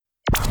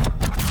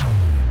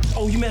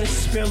Oh, you managed to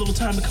spare a little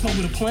time to come up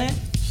with a plan?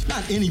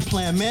 Not any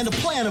plan, man. The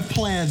plan of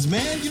plans,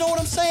 man. You know what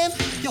I'm saying?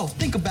 Yo,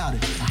 think about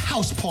it. A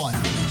house party.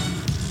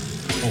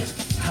 Oh,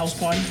 a house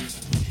party?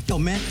 Yo,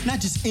 man,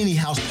 not just any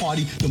house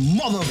party. The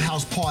mother of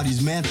house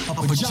parties, man. A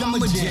pajama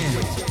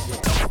jam.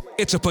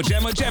 It's a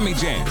Pajama Jammy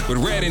Jam with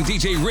Red and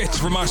DJ Ritz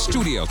from our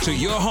studio to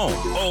your home.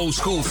 Old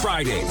School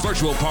Friday.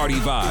 Virtual party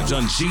vibes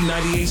on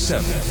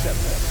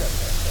G98.7.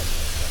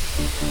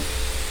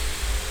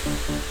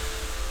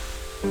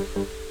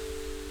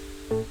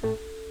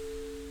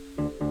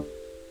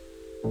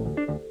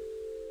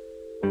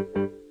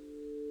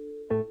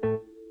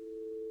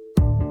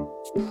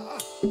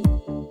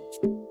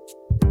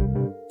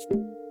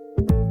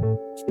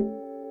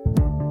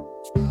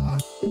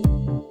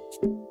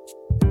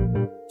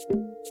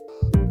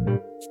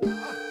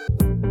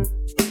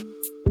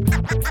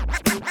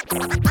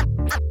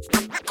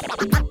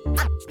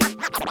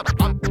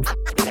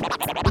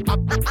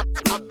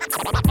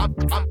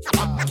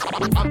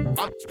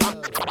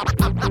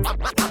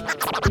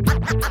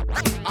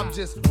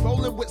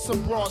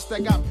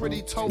 That got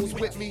pretty toes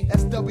with me.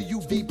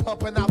 SWV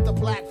pumping out the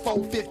black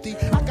 450.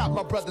 I got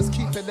my brothers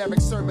keeping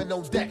Eric Sermon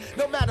on deck.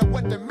 No matter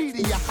what the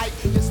media hype,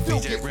 it still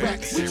get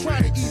wrecked. We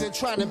trying to eat and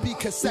trying to be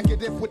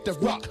consecutive with the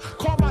ruck.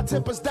 Call my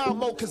tempers down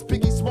low cause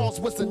Biggie Smalls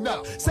was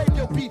enough. Save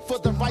your beef for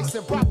the rice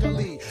and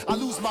broccoli. I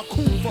lose my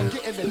cool for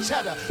getting the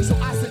cheddar, so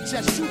I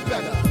suggest you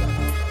better.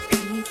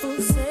 People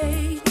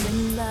say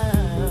when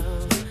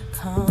love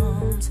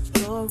comes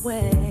your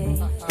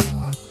way,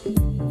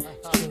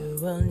 you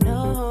will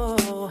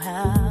know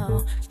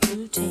how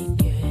to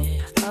take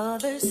it.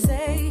 Others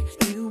say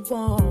you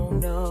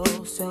won't know,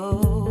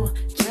 so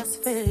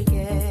just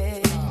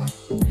forget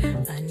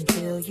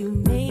until you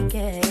make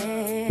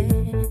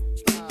it.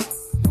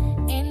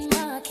 In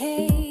my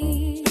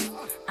case,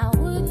 I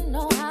wouldn't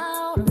know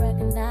how to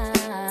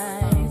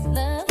recognize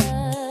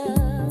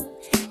love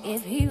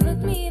if he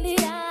looked me in the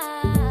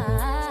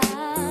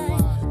eye.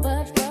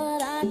 But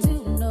what I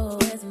do know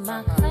is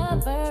my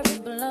cover is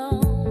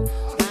blown,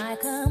 my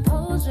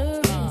composure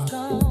is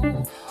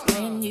gone.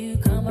 When you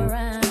come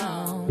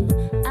around,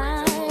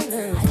 I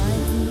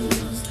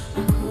lose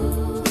my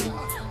cool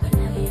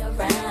whenever you're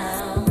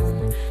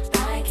around.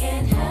 I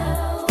can't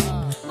help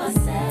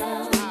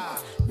myself.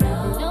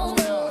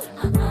 No,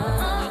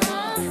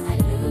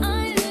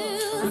 I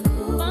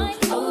lose my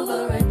cool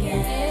over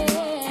again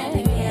and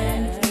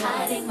again,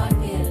 hiding my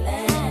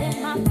feelings.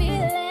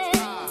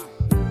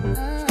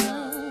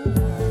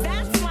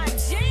 That's my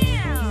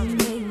jam. You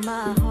make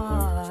my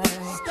heart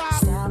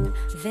stop,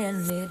 then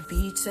it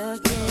beats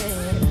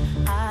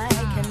again. I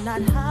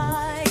cannot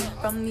hide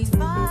from these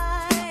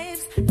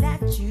vibes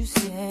that you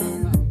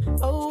send.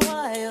 Oh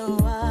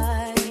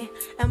why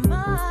am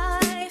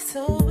I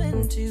so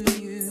into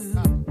you?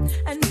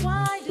 And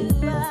why do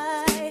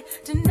I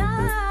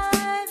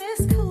deny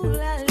this cool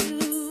I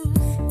lose?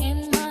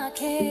 In my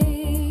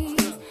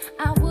case,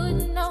 I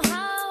wouldn't know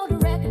how to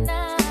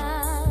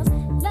recognize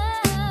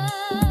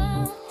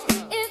love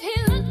if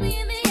he looked me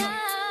in the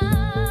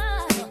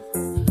eye.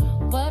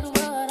 But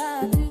what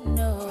I do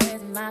know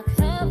is my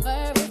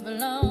cover is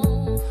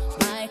blown,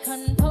 my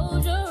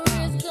composure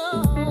is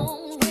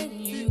gone when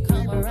you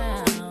come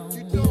around.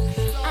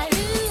 I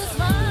lose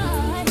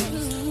my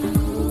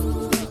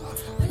cool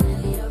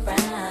whenever you're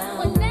around.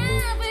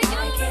 Whenever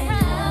you're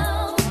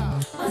around,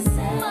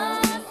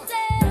 myself.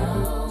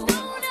 No,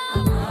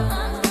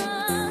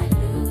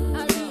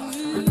 I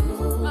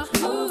lose my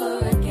cool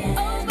over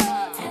again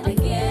and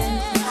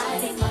again,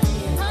 hiding my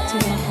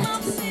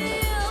feelings.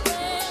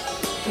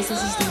 This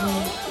is the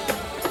way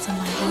to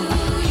my home.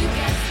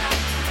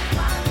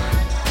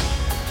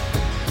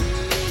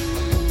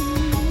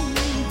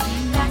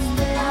 That's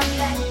the love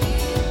that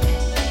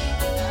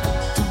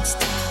Don't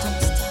stop,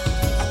 don't stop.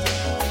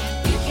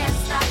 you can't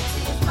stop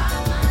till you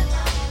find my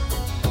love.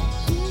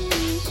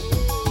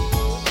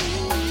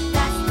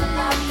 That's the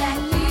love that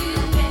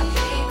you've been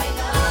dreaming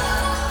of.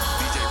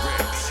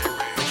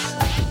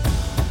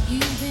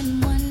 You've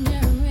been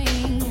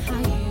wondering how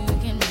you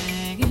can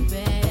make it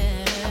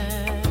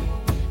better.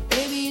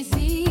 Baby, it's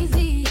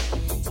easy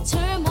to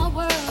turn my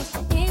world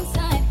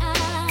inside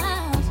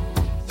out.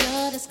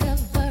 Your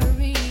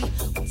discovery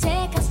will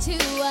take us to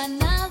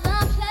another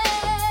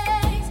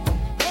place.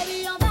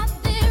 Baby, on that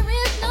there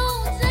is no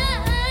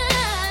doubt.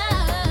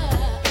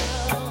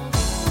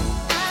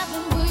 I've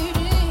been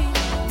waiting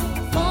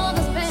for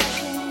the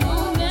special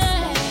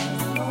moment,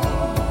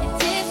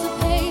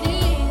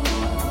 anticipating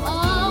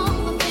all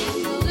the things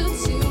you do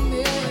to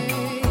me.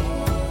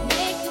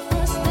 Make the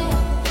first step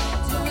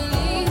to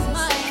release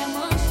my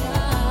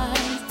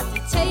emotions, to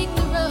take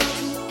the road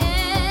to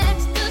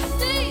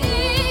ecstasy.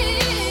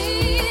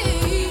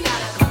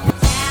 Gotta come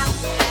down,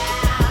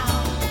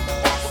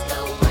 that's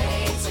the way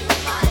to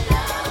my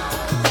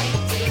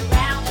love. Take it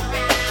round and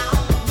round.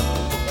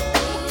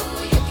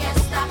 Ooh, you can't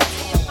stop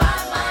till you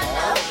find my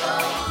love.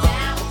 Going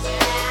down, to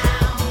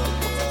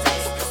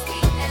taste the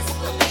sweetness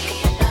for me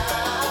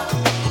enough.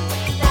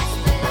 That's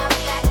the love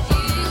that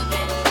you've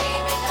been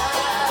dreaming of.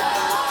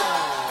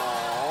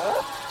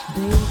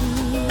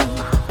 Baby,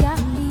 got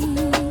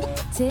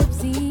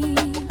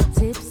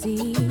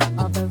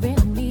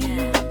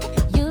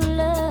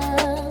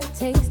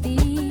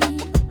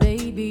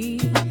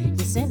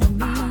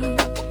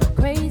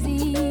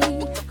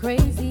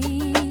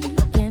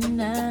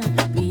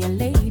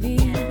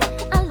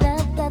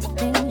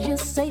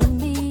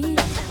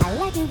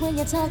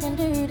you're talking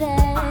dirty.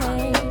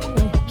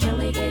 Can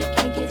we get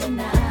kinky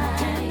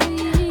tonight?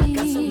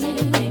 Got so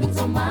many things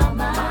on my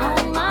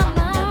mind.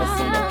 Never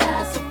seen a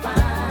guy so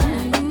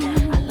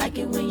fine. I like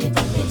it when you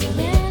do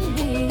me.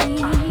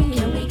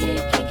 Can we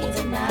get kinky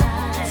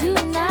tonight?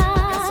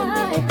 Got so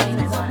many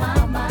things on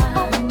my mind.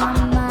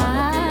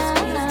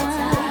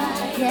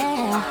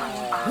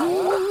 Yeah.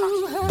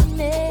 Ooh,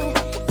 honey,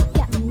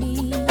 got me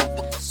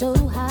so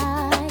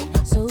high,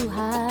 so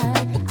high.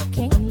 I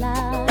can't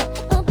lie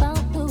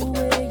about the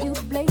way you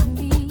play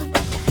me.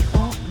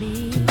 Want me,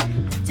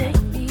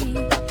 take me,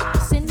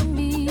 send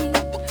me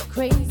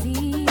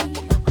crazy,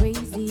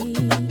 crazy,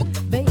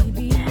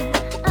 baby.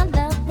 I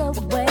love the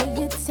way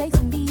you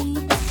taste me.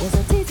 There's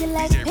a titty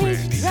like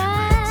peach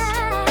dry.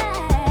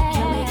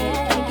 Can we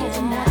get kinky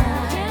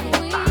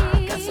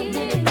tonight? Got so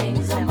many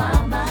things on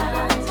my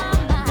mind.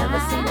 Never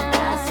seen a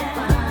guy so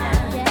fine.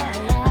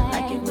 I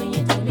like it when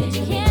you do me.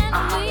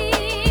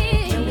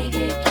 Can we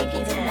get kinky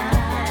tonight?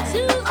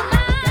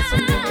 Got so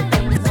many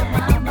things on my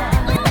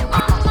mind.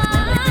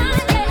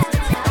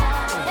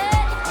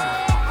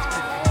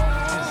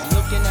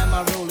 Looking at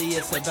my rollie,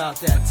 it's about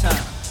that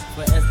time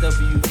for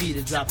SWV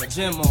to drop a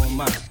gem on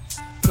mine.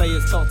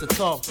 Players talk the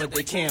talk, but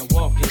they can't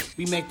walk it.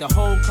 We make the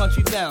whole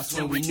country bounce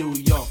when we New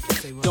York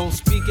it. Don't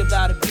speak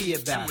about it, be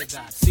about it.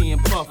 Seeing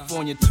Puff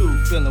on your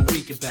tube, feeling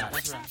weak about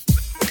it.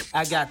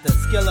 I got the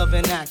skill of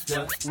an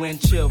actor,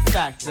 wind chill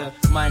factor,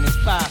 minus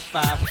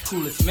 5'5",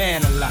 coolest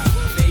man alive.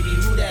 Baby,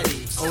 who that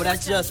is? Oh,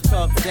 that's just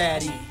Puff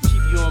Daddy.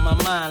 Keep you on my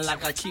mind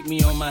like I keep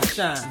me on my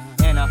shine.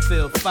 And I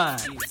feel fine,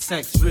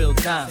 sex real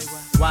dime.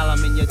 While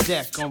I'm in your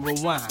deck on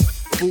rewind.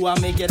 Ooh, I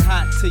make it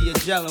hot till you're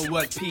gelling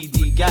what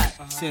PD got.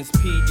 Since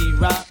PD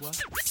rock,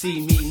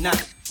 see me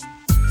not.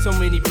 So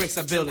many bricks,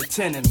 I build a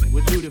tenement.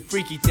 We'll do the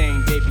freaky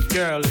thing, baby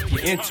girl, if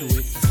you're into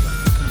it.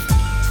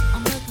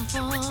 I'm looking for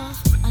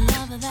a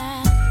lover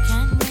that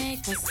can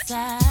make a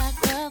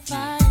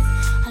sacrifice.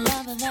 A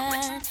lover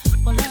that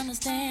will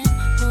understand,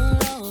 will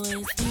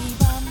always be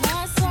by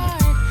my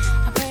side.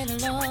 I pray the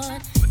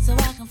Lord so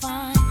I can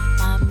find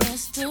my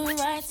Mr.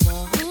 Right. So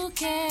who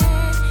can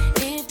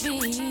it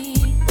be?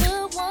 The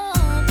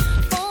one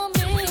for me.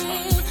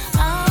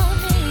 I'll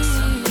need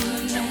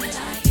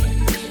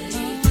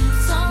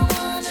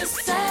someone to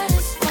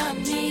satisfy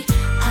me.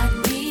 I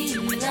need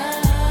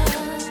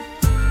love.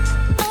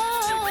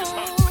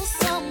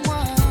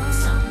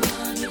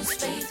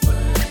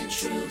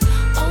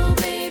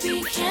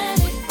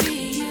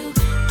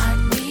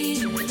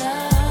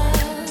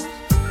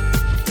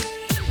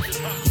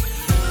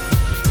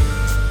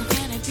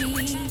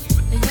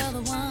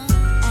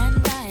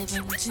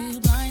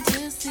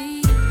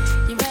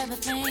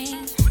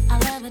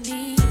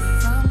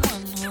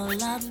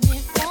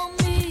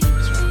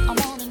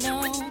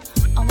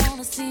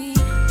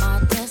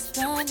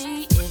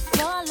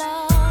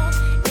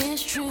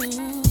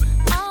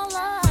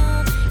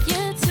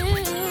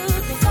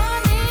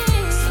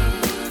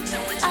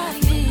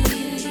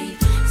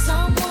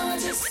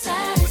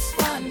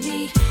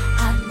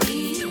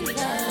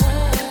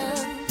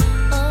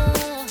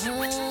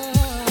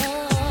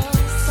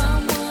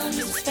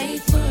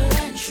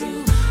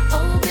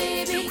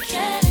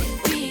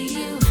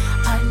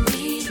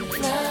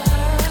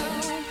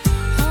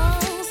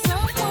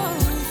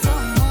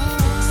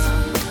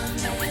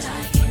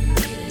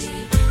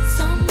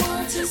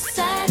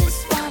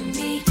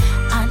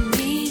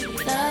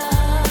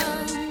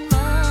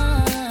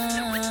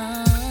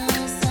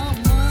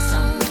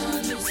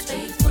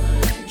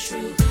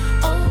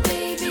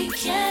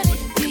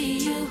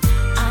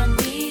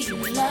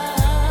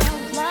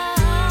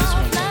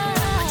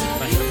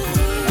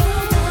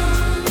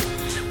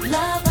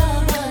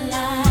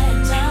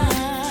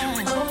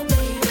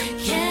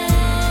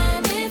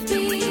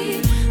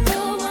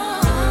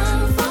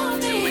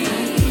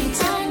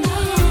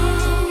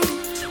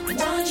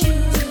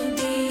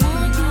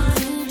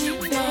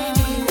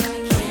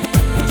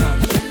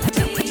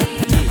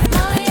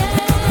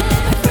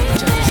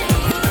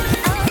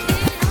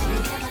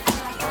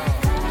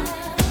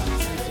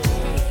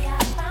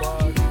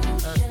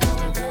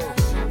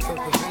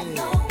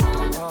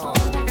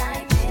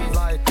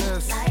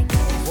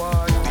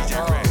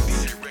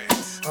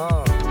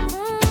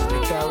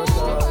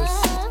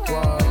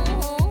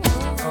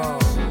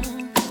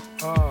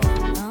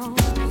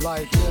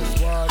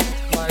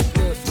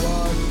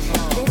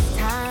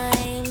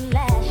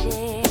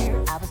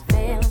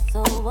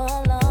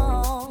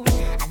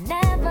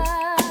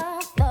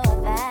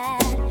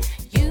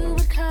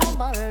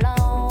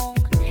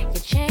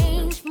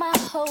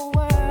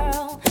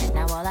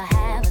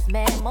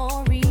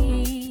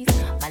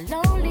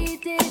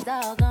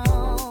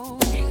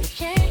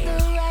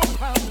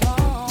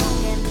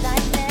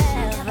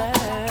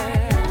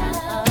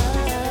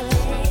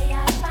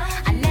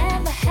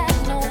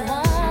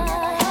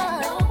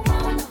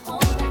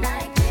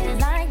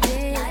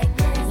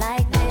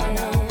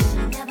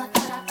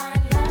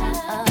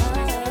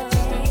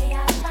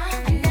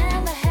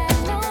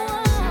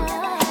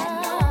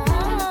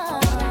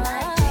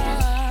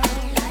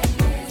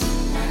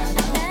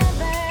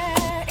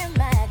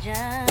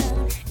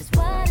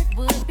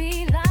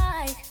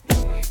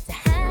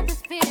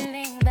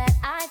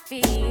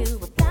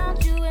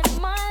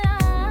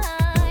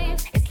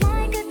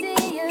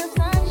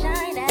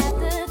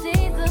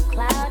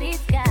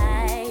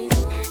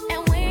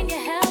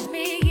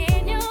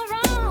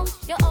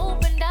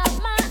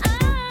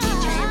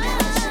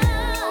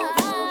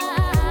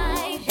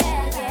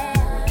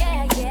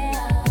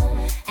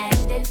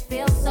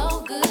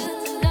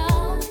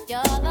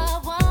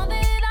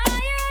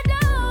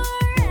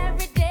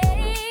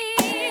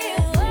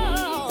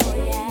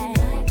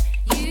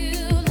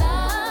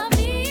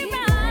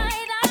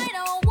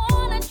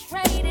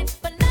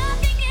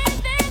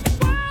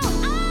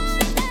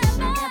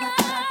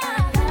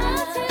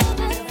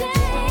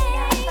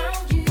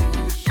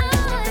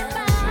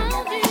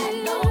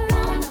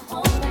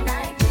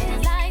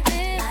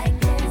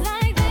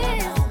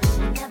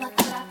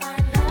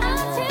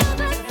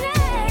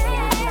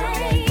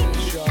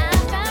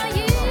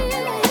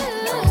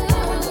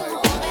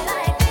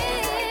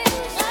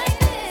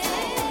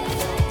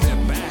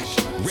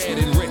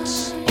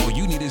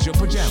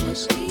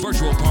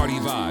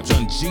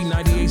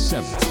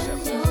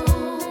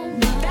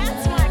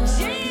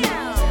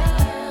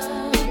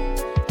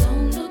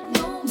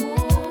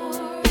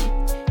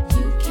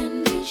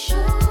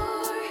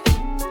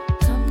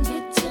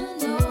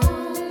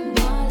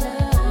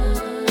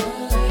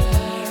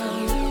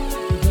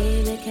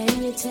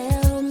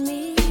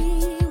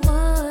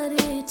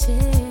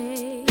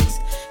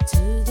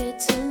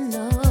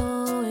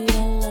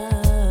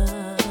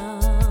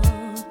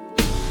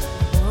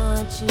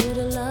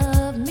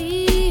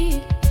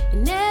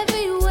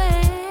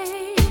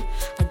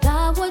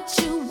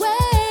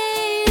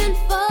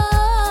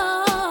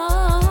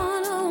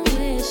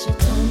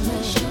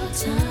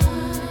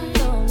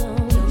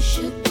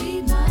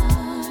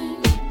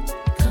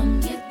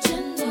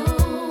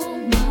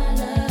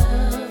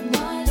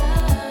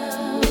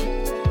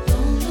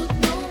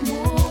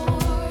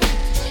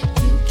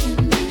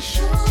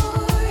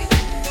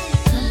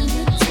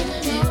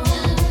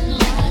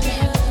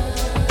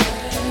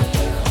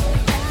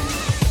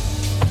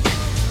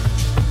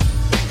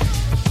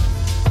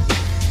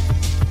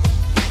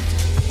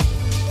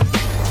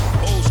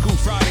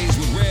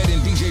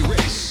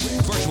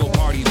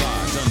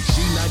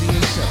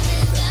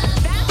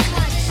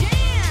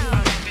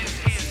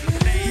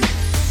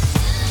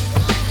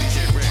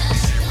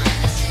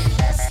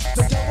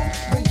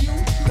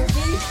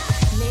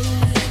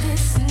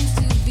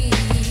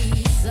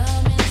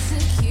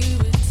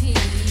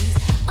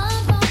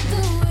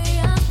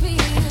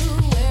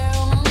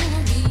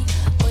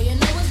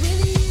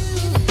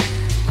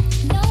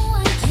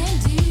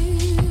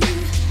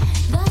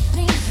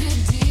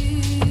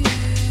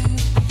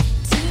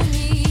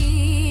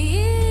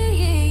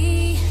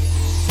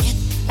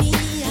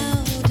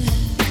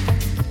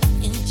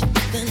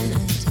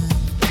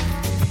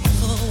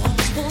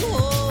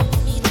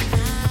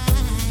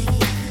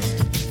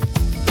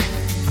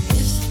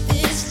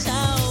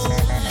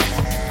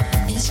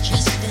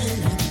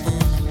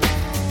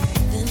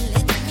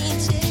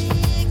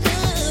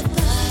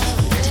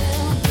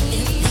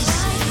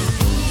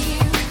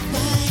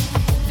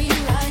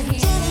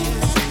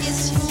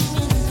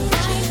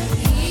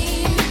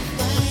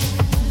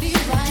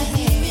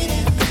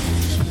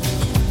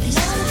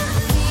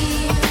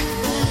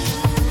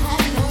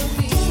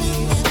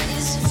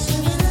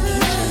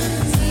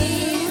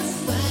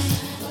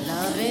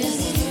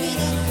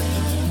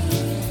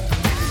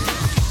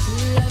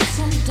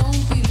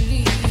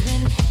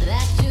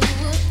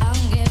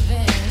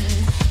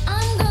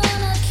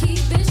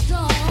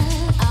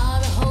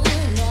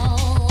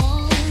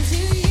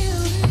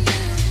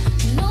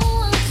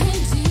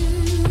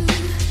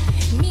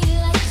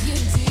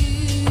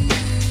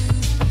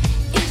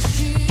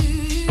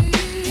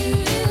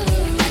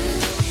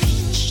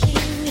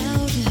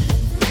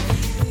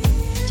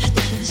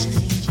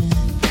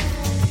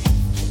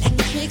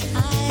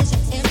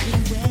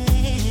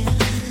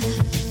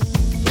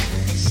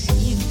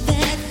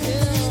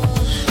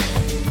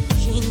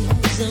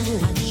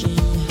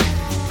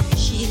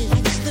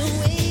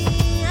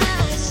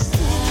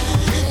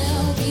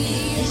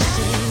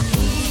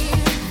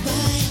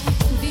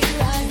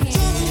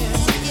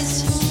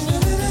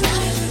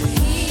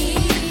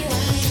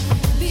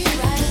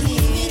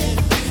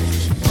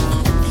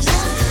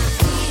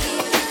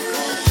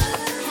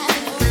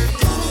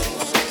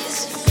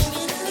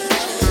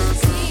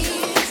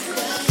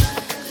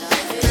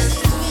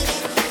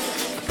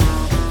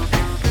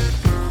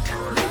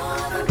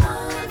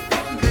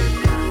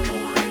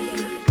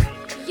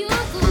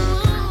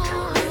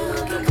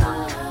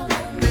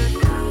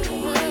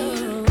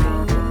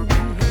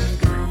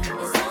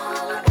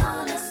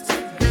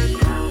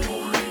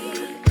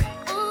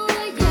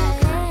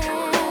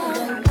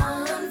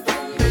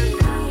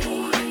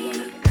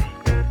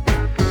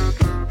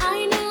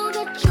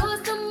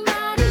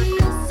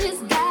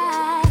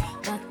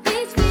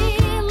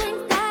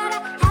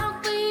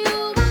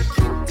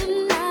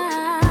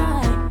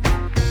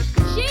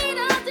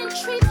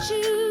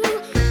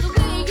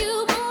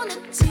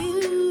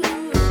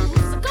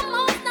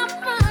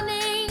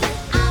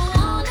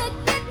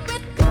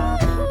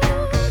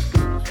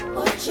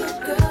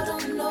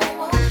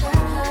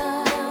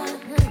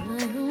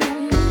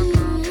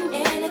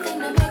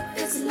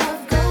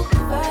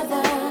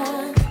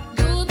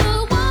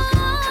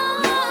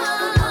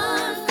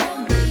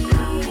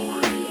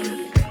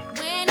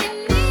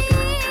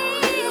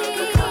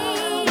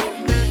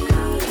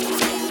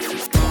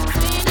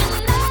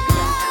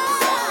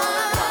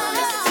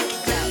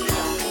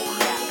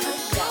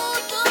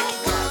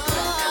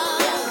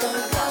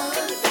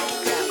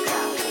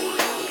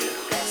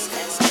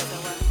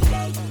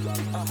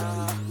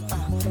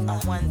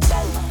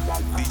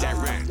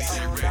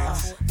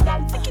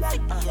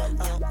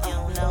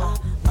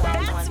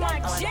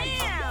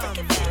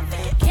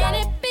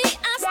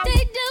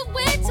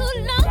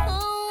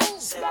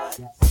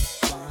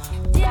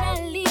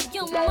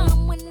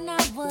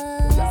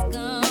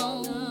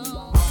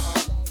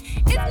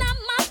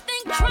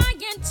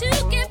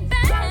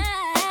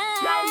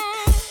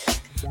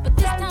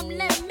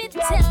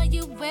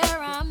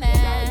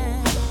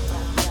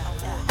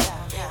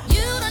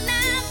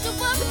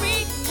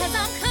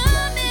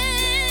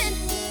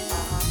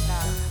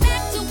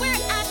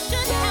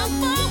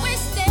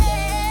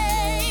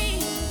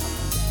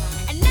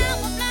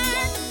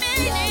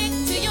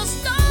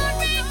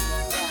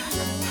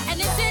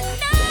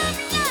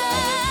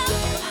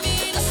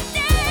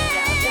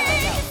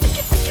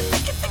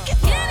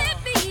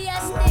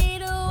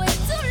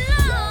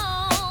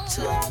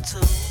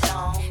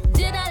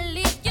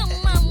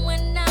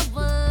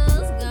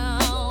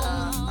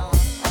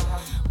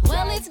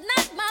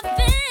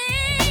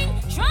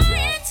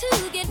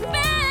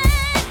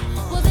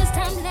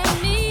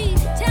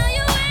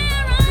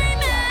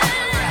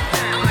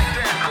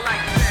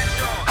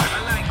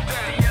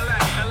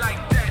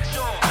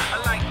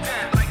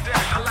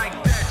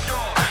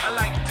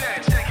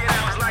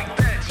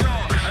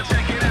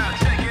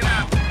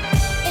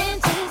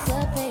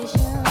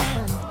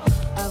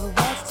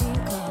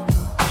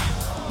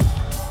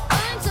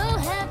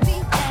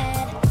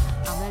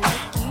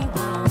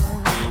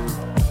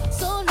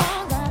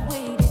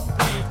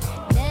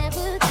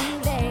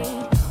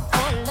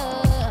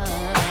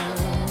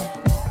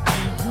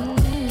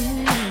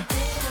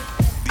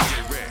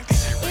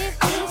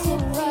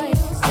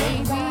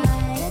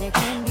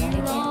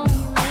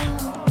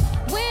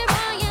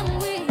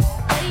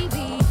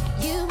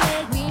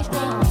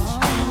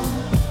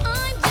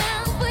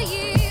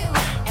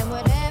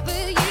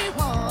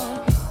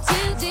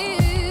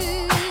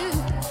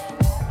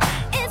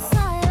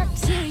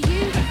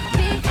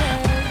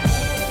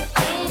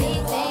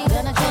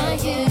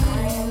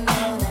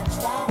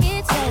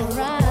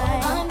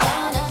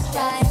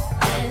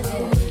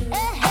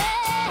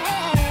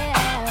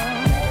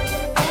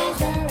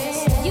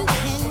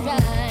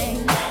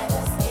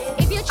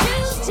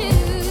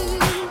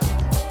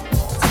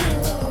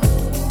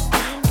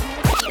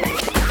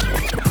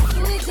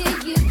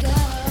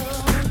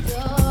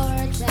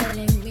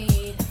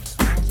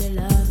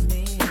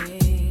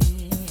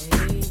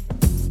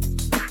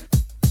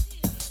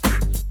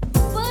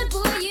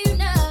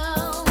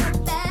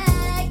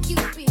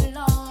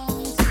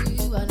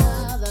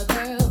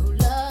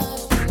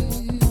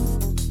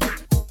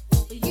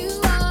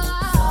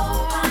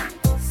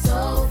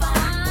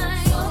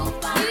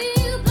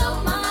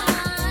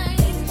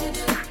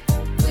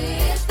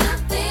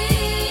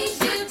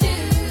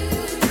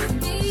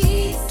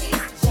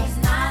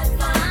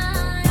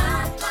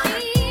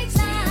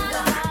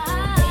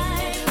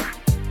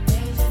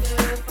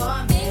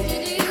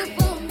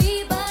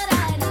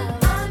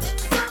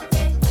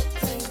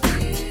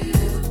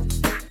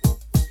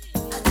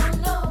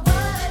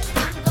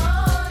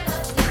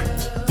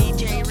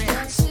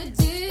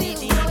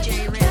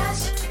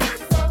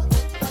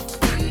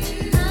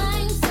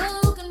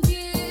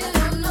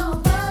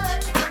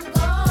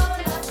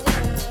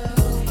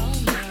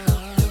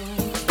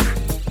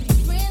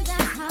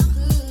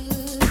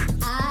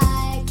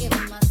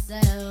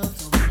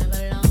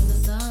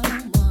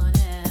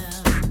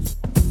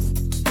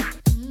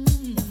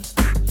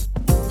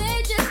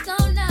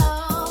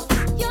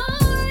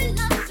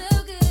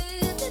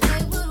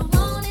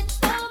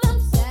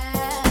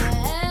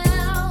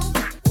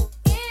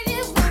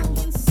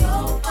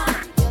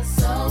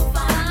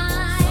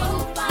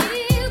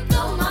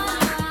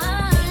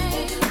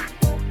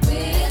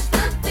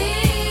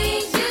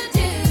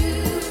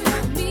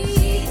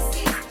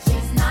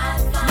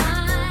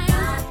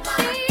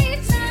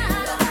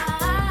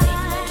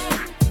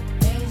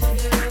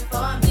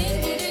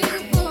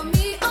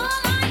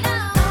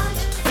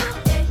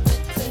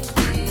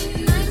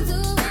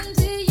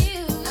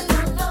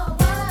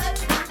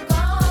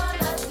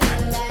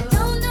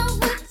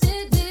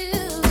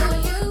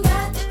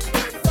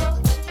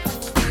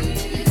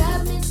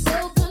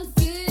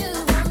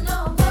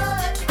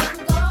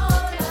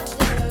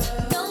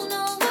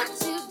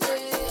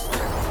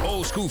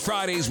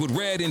 Fridays with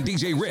Red and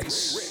DJ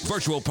Ritz.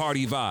 Virtual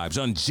party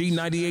vibes on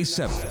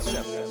G98.7.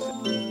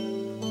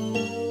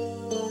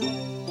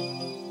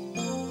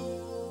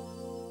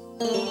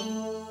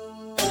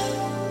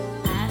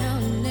 I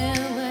don't know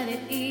what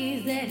it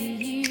is that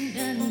you've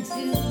done to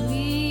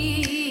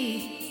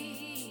me,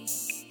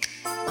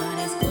 but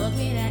it's caused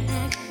me to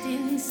act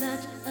in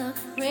such a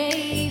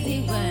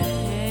crazy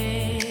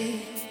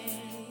way.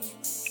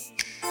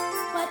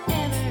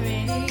 Whatever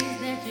it is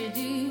that you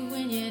do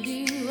when you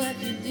do what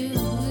you're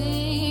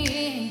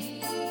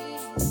doing,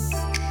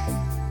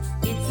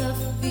 it's a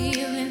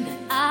feeling that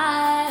I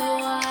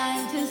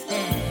want to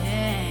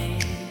stay.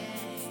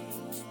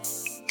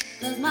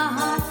 'Cause my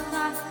heart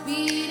starts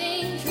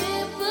beating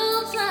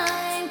triple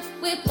time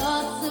with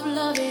thoughts of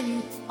loving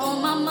you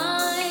on my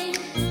mind.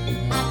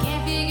 I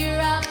can't figure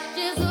out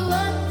just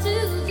what to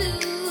do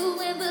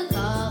when the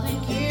cause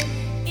and cure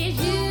is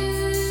you.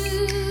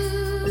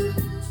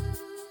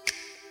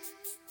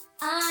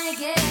 I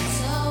get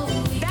so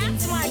weak.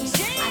 That's my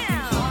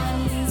jam.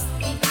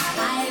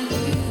 I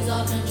lose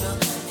all control.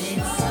 Then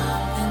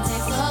something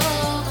takes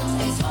over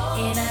me.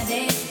 In a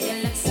day, it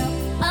looks so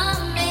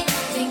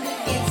amazing.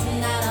 It's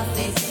not a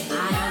phase. I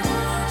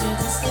want you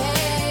to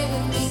stay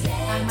with me.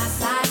 At my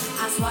side,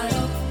 I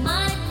swallow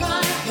my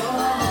pride. Your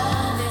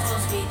love is so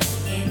sweet.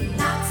 It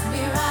knocks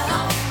me right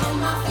off of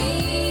my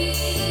feet.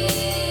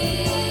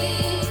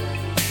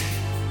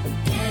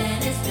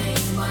 Can't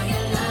explain why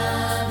your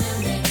love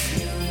makes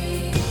me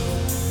weak.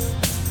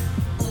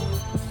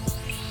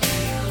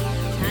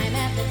 Time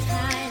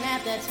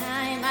after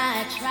time, I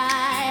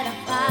try to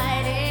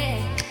fight it.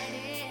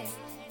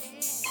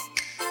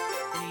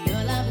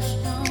 Your love is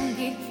strong,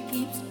 it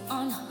keeps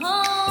on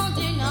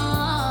holding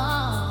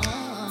on.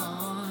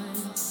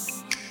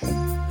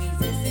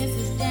 Resistance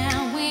is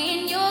down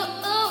when you're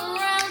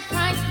around,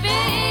 price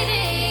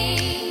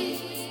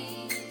fading.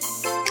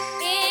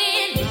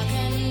 In my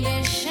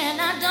condition,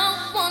 I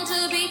don't want to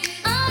be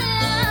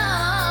alone.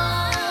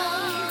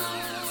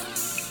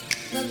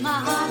 'Cause my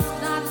heart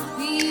starts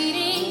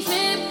beating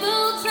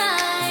triple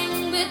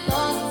time with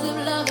thoughts of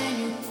loving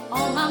you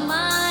on my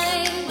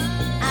mind.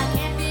 I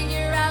can't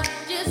figure out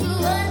just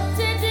what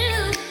to do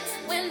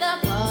when the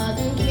cause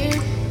and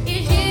cure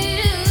is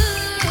you.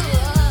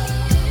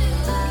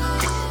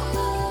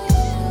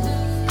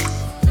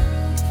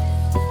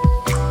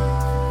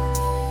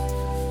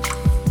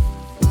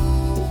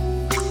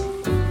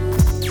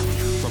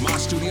 From our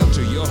studio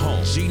to your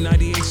home,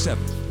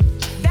 G98.7.